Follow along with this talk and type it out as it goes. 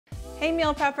Hey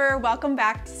meal prepper, welcome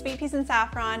back to Sweet Peas and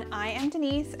Saffron. I am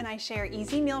Denise and I share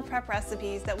easy meal prep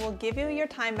recipes that will give you your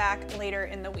time back later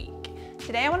in the week.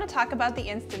 Today I want to talk about the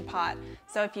Instant Pot.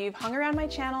 So if you've hung around my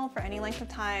channel for any length of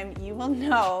time, you will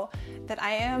know that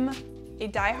I am a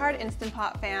diehard Instant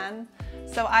Pot fan.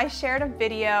 So I shared a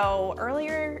video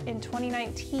earlier in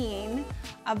 2019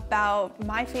 about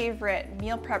my favorite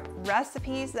meal prep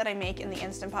recipes that I make in the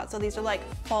Instant Pot. So these are like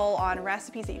full-on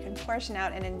recipes that you can portion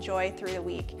out and enjoy through the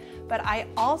week. But I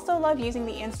also love using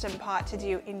the Instant Pot to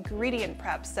do ingredient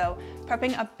prep. So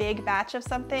prepping a big batch of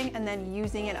something and then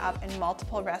using it up in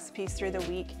multiple recipes through the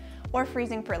week or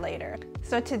freezing for later.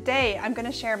 So today I'm going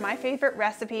to share my favorite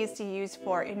recipes to use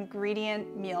for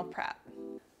ingredient meal prep.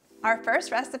 Our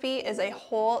first recipe is a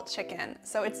whole chicken.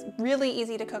 So it's really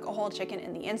easy to cook a whole chicken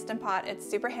in the Instant Pot. It's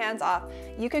super hands-off.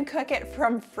 You can cook it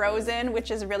from frozen, which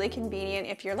is really convenient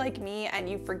if you're like me and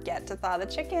you forget to thaw the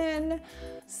chicken.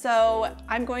 So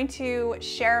I'm going to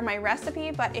share my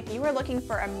recipe, but if you are looking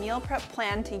for a meal prep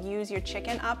plan to use your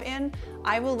chicken up in,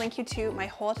 I will link you to my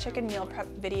whole chicken meal prep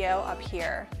video up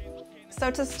here. So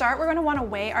to start, we're going to want to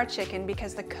weigh our chicken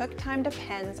because the cook time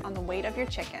depends on the weight of your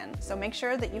chicken. So make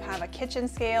sure that you have a kitchen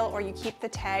scale or you keep the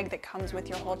tag that comes with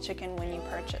your whole chicken when you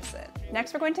purchase it.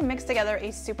 Next, we're going to mix together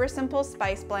a super simple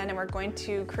spice blend and we're going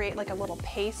to create like a little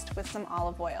paste with some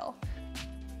olive oil.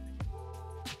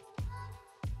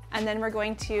 And then we're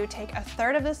going to take a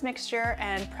third of this mixture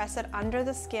and press it under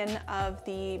the skin of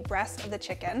the breast of the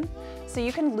chicken. So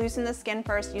you can loosen the skin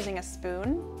first using a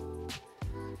spoon.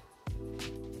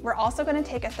 We're also going to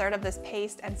take a third of this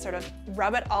paste and sort of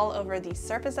rub it all over the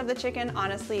surface of the chicken.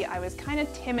 Honestly, I was kind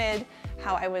of timid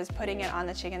how I was putting it on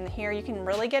the chicken. Here, you can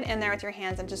really get in there with your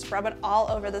hands and just rub it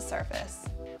all over the surface.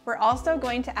 We're also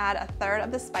going to add a third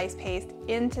of the spice paste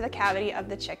into the cavity of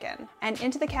the chicken. And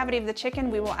into the cavity of the chicken,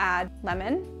 we will add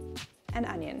lemon and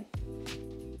onion.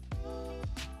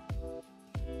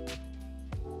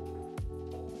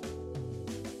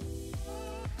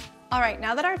 All right,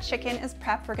 now that our chicken is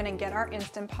prepped, we're gonna get our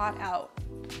Instant Pot out.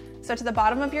 So to the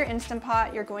bottom of your Instant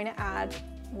Pot, you're going to add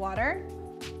water,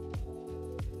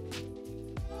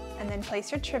 and then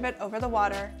place your trivet over the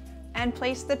water and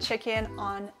place the chicken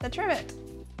on the trivet.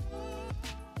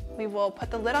 We will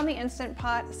put the lid on the Instant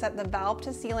Pot, set the valve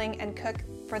to sealing, and cook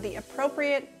for the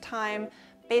appropriate time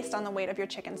based on the weight of your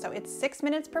chicken. So it's 6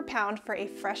 minutes per pound for a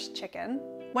fresh chicken.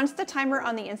 Once the timer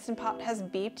on the Instant Pot has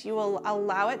beeped, you will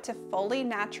allow it to fully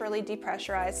naturally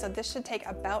depressurize. So this should take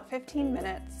about 15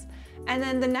 minutes. And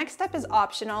then the next step is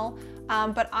optional,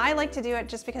 but I like to do it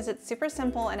just because it's super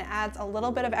simple and it adds a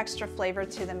little bit of extra flavor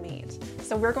to the meat.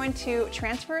 So we're going to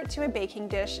transfer it to a baking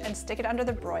dish and stick it under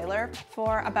the broiler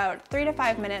for about 3 to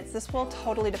 5 minutes. This will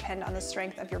totally depend on the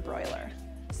strength of your broiler.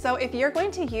 So if you're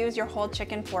going to use your whole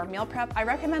chicken for meal prep, I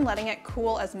recommend letting it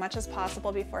cool as much as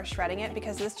possible before shredding it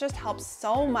because this just helps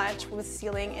so much with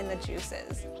sealing in the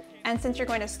juices. And since you're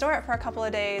going to store it for a couple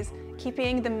of days,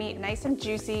 keeping the meat nice and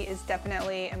juicy is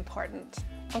definitely important.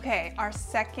 Okay, our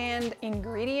second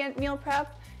ingredient meal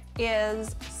prep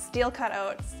is steel cut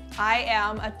oats. I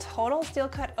am a total steel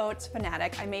cut oats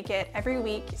fanatic. I make it every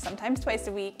week, sometimes twice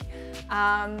a week.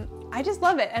 I just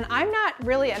love it. And I'm not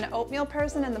really an oatmeal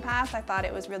person in the past. I thought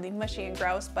it was really mushy and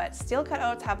gross, but steel cut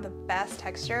oats have the best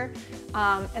texture.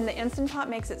 And the Instant Pot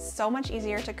makes it so much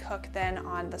easier to cook than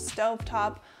on the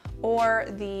stovetop or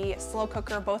the slow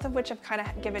cooker, both of which have kind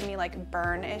of given me like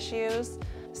burn issues.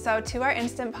 So to our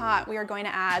Instant Pot, we are going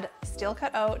to add steel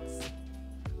cut oats,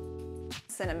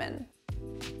 cinnamon,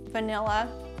 vanilla,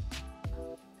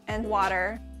 and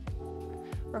water.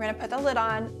 We're going to put the lid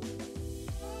on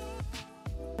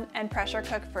and pressure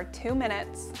cook for 2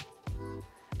 minutes.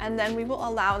 And then we will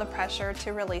allow the pressure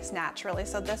to release naturally.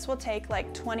 So this will take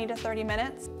like 20 to 30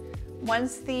 minutes.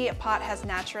 Once the pot has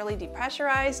naturally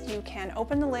depressurized, you can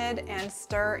open the lid and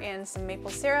stir in some maple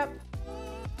syrup.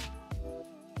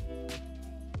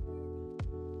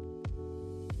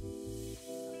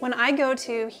 When I go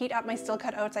to heat up my steel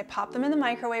cut oats, I pop them in the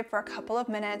microwave for a couple of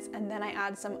minutes and then I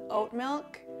add some oat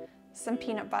milk, some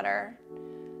peanut butter,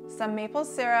 some maple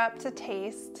syrup to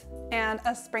taste, and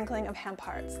a sprinkling of hemp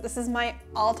hearts. This is my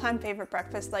all-time favorite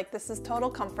breakfast. Like, this is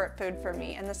total comfort food for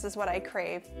me and this is what I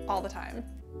crave all the time.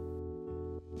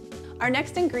 Our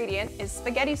next ingredient is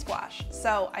spaghetti squash.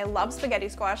 So I love spaghetti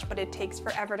squash, but it takes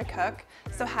forever to cook.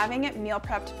 So having it meal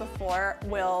prepped before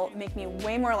will make me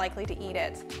way more likely to eat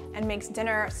it and makes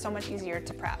dinner so much easier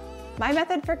to prep. My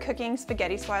method for cooking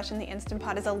spaghetti squash in the Instant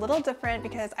Pot is a little different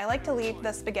because I like to leave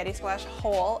the spaghetti squash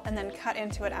whole and then cut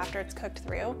into it after it's cooked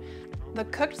through. The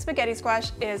cooked spaghetti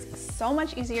squash is so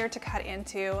much easier to cut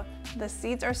into. The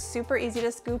seeds are super easy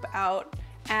to scoop out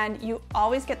and you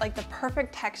always get like the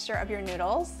perfect texture of your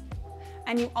noodles.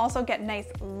 and you also get nice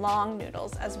long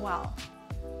noodles as well.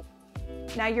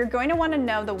 Now you're going to want to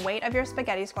know the weight of your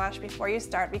spaghetti squash before you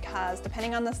start, because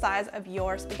depending on the size of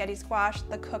your spaghetti squash,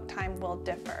 the cook time will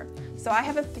differ. So I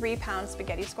have a 3-pound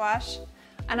spaghetti squash,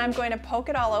 and I'm going to poke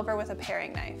it all over with a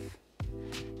paring knife.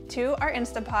 To our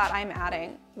Instant Pot, I'm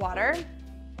adding water,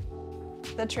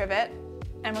 the trivet,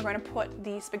 and we're going to put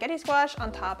the spaghetti squash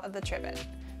on top of the trivet.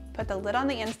 Put the lid on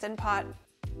the Instant Pot,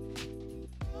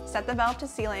 set the valve to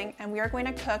sealing, and we are going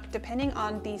to cook depending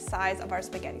on the size of our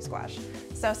spaghetti squash.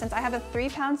 So since I have a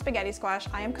 3-pound spaghetti squash,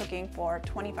 I am cooking for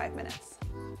 25 minutes.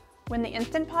 When the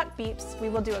Instant Pot beeps, we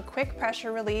will do a quick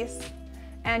pressure release,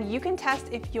 and you can test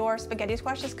if your spaghetti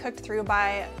squash is cooked through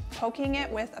by poking it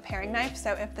with a paring knife.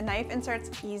 So if the knife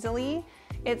inserts easily,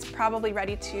 it's probably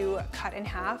ready to cut in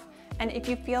half. And if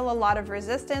you feel a lot of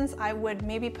resistance, I would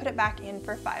maybe put it back in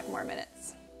for 5 more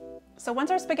minutes. So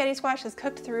once our spaghetti squash is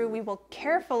cooked through, we will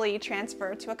carefully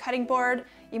transfer to a cutting board.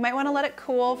 You might want to let it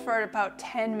cool for about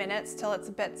 10 minutes till it's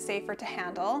a bit safer to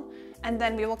handle, and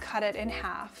then we will cut it in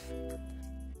half.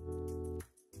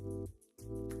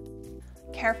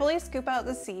 Carefully scoop out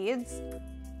the seeds,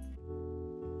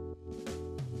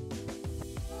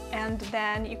 and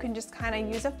then you can just kind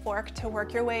of use a fork to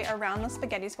work your way around the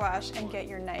spaghetti squash and get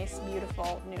your nice,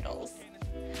 beautiful noodles.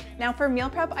 Now for meal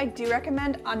prep, I do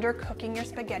recommend undercooking your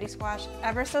spaghetti squash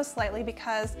ever so slightly,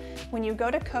 because when you go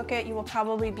to cook it, you will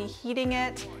probably be heating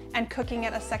it and cooking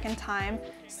it a second time.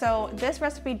 So this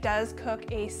recipe does cook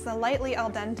a slightly al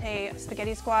dente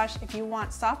spaghetti squash. If you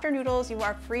want softer noodles, you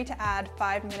are free to add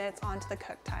 5 minutes onto the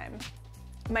cook time.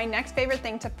 My next favorite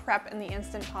thing to prep in the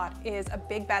Instant Pot is a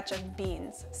big batch of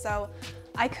beans. So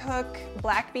I cook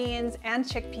black beans and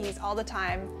chickpeas all the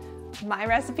time. My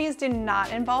recipes do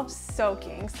not involve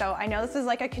soaking, so I know this is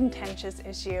like a contentious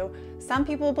issue. Some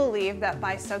people believe that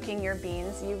by soaking your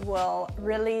beans, you will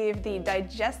relieve the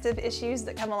digestive issues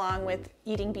that come along with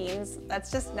eating beans.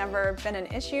 That's just never been an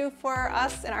issue for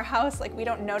us in our house. Like, we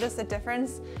don't notice a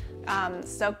difference,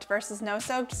 soaked versus no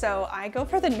soaked, so I go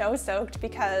for the no soaked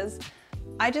because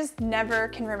I just never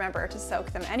can remember to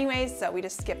soak them anyways, so we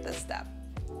just skip this step.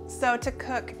 So to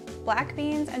cook black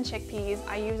beans and chickpeas,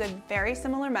 I use a very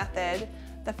similar method.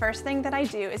 The first thing that I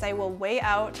do is I will weigh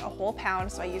out a whole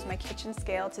pound, so I use my kitchen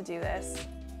scale to do this.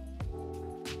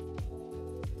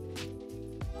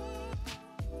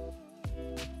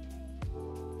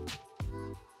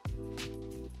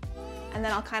 And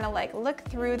then I'll kind of like look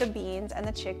through the beans and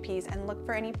the chickpeas and look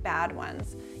for any bad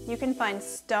ones. You can find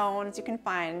stones, you can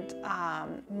find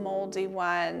moldy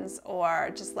ones,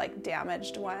 or just like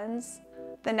damaged ones.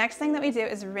 The next thing that we do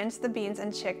is rinse the beans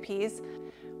and chickpeas.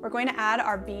 We're going to add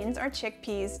our beans or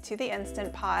chickpeas to the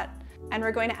Instant Pot, and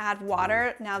we're going to add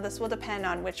water. Now this will depend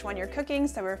on which one you're cooking,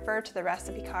 so refer to the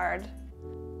recipe card.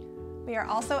 We are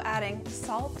also adding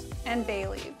salt and bay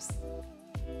leaves.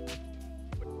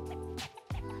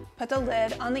 Put the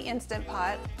lid on the Instant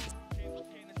Pot,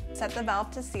 set the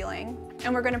valve to sealing,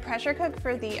 and we're going to pressure cook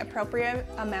for the appropriate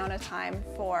amount of time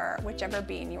for whichever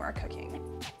bean you are cooking.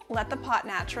 Let the pot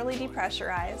naturally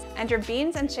depressurize, and your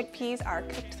beans and chickpeas are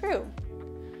cooked through.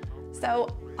 So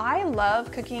I love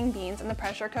cooking beans in the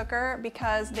pressure cooker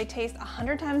because they taste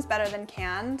 100 times better than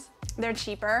canned. They're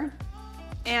cheaper,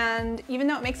 and even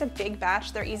though it makes a big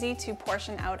batch, they're easy to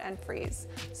portion out and freeze.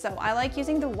 So I like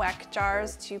using the Weck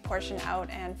jars to portion out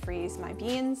and freeze my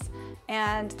beans,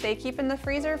 and they keep in the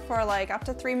freezer for like up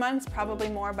to 3 months, probably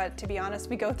more, but to be honest,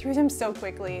 we go through them so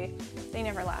quickly, they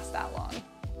never last that long.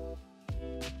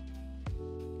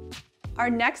 Our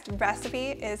next recipe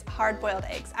is hard-boiled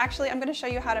eggs. Actually, I'm gonna show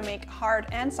you how to make hard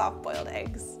and soft-boiled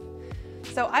eggs.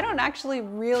 So I don't actually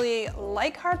really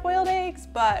like hard-boiled eggs,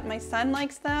 but my son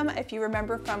likes them. If you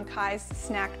remember from Kai's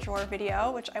snack drawer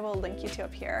video, which I will link you to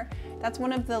up here, that's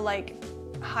one of the like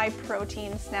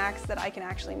high-protein snacks that I can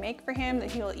actually make for him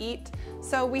that he will eat.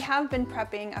 So we have been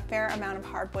prepping a fair amount of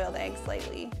hard-boiled eggs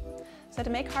lately. So to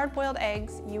make hard-boiled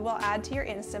eggs, you will add to your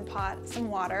Instant Pot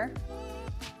some water,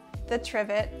 the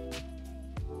trivet,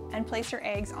 and place your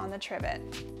eggs on the trivet.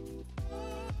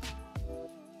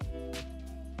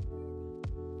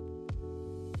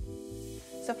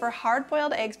 So for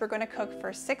hard-boiled eggs, we're going to cook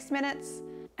for 6 minutes,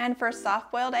 and for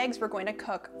soft-boiled eggs, we're going to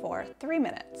cook for 3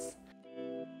 minutes.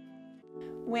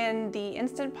 When the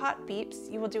Instant Pot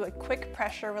beeps, you will do a quick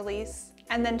pressure release,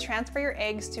 and then transfer your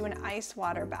eggs to an ice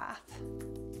water bath.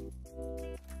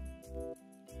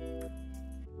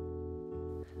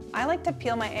 I like to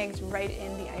peel my eggs right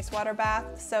in the ice water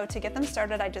bath, so to get them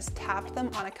started, I just tapped them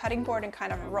on a cutting board and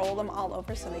kind of roll them all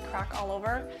over so they crack all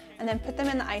over, and then put them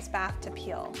in the ice bath to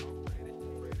peel.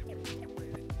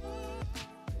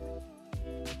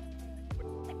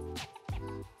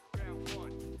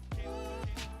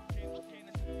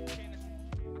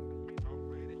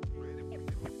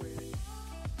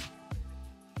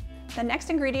 The next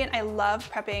ingredient I love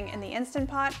prepping in the Instant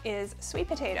Pot is sweet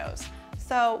potatoes.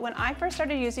 So when I first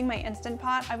started using my Instant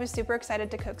Pot, I was super excited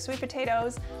to cook sweet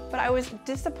potatoes, but I was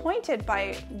disappointed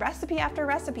by recipe after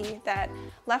recipe that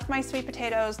left my sweet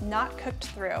potatoes not cooked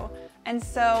through. And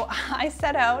so I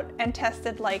set out and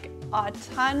tested like a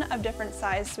ton of different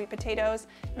size sweet potatoes,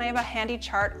 and I have a handy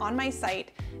chart on my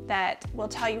site that will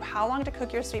tell you how long to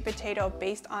cook your sweet potato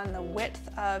based on the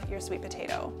width of your sweet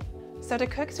potato. So to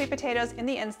cook sweet potatoes in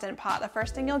the Instant Pot, the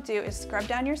first thing you'll do is scrub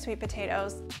down your sweet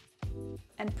potatoes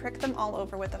and prick them all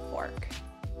over with a fork.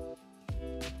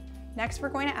 Next, we're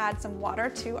going to add some water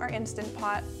to our Instant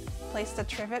Pot, place the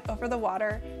trivet over the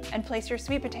water, and place your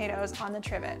sweet potatoes on the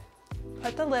trivet.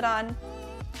 Put the lid on,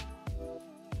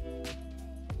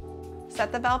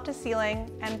 set the valve to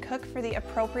sealing, and cook for the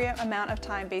appropriate amount of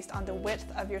time based on the width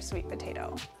of your sweet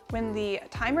potato. When the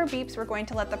timer beeps, we're going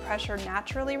to let the pressure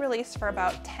naturally release for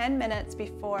about 10 minutes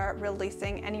before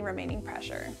releasing any remaining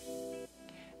pressure.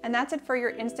 And that's it for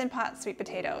your Instant Pot sweet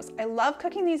potatoes. I love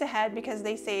cooking these ahead because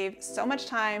they save so much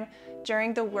time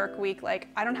during the work week. Like,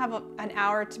 I don't have an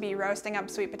hour to be roasting up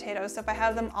sweet potatoes, so if I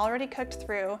have them already cooked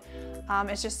through,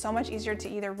 it's just so much easier to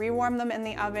either rewarm them in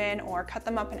the oven or cut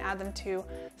them up and add them to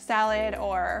salad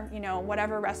or, you know,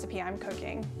 whatever recipe I'm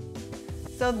cooking.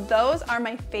 So those are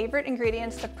my favorite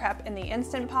ingredients to prep in the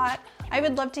Instant Pot. I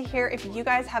would love to hear if you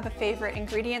guys have a favorite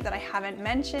ingredient that I haven't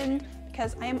mentioned,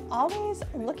 because I am always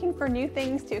looking for new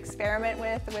things to experiment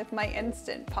with my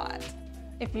Instant Pot.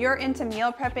 If you're into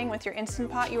meal prepping with your Instant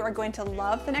Pot, you are going to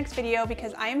love the next video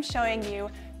because I am showing you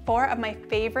 4 of my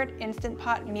favorite Instant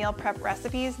Pot meal prep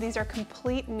recipes. These are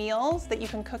complete meals that you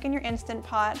can cook in your Instant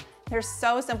Pot. They're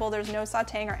so simple, there's no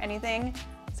sauteing or anything,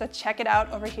 so check it out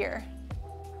over here.